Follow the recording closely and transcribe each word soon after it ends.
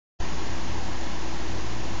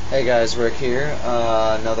Hey guys, Rick here.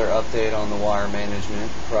 Another update on the wire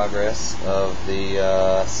management progress of the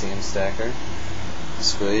CM stacker.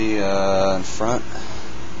 Display in front.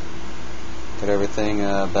 Got everything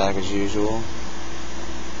back as usual.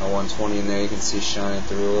 Our 120 in there you can see shining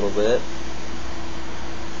through a little bit.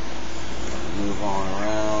 Move on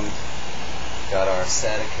around. Got our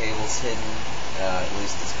SATA cables hidden, at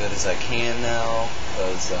least as good as I can now,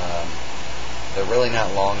 because they're really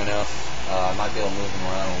not long enough. I might be able to move them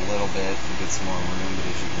around a little bit to get some more room, but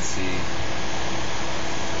as you can see,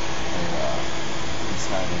 it's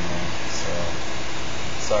not in there. So,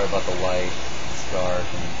 sorry about the light. It's dark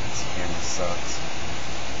and this camera sucks.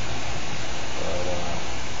 But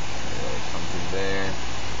really come through there.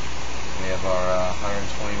 We have our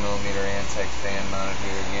 120mm Antec fan mounted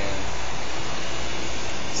here again.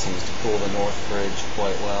 Seems to pull the north bridge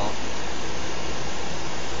quite well.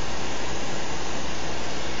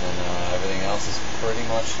 And everything else is pretty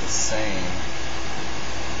much the same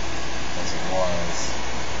as it was.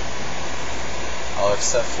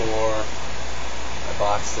 Except for I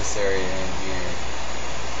boxed this area in here.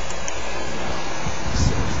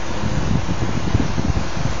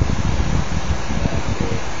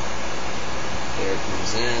 Air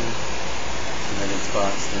comes in, and then it's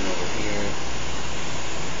boxed in over here.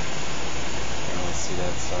 I don't see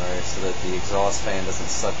that, sorry, so that the exhaust fan doesn't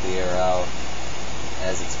suck the air out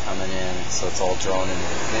as it's coming in, so it's all drawn into the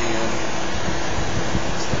fan.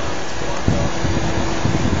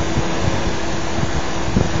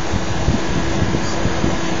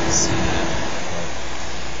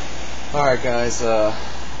 Alright guys,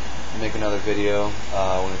 make another video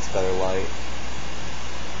when it's better light.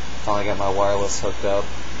 Finally got my wireless hooked up.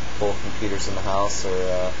 Both computers in the house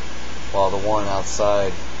are, well, the one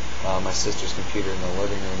outside, my sister's computer in the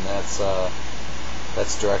living room,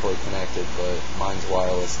 that's directly connected, but mine's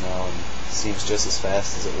wireless now and seems just as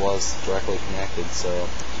fast as it was directly connected, so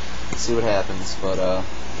we'll see what happens. But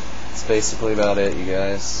that's basically about it, you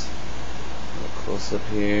guys. A close up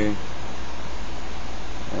here,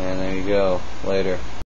 and there you go. Later.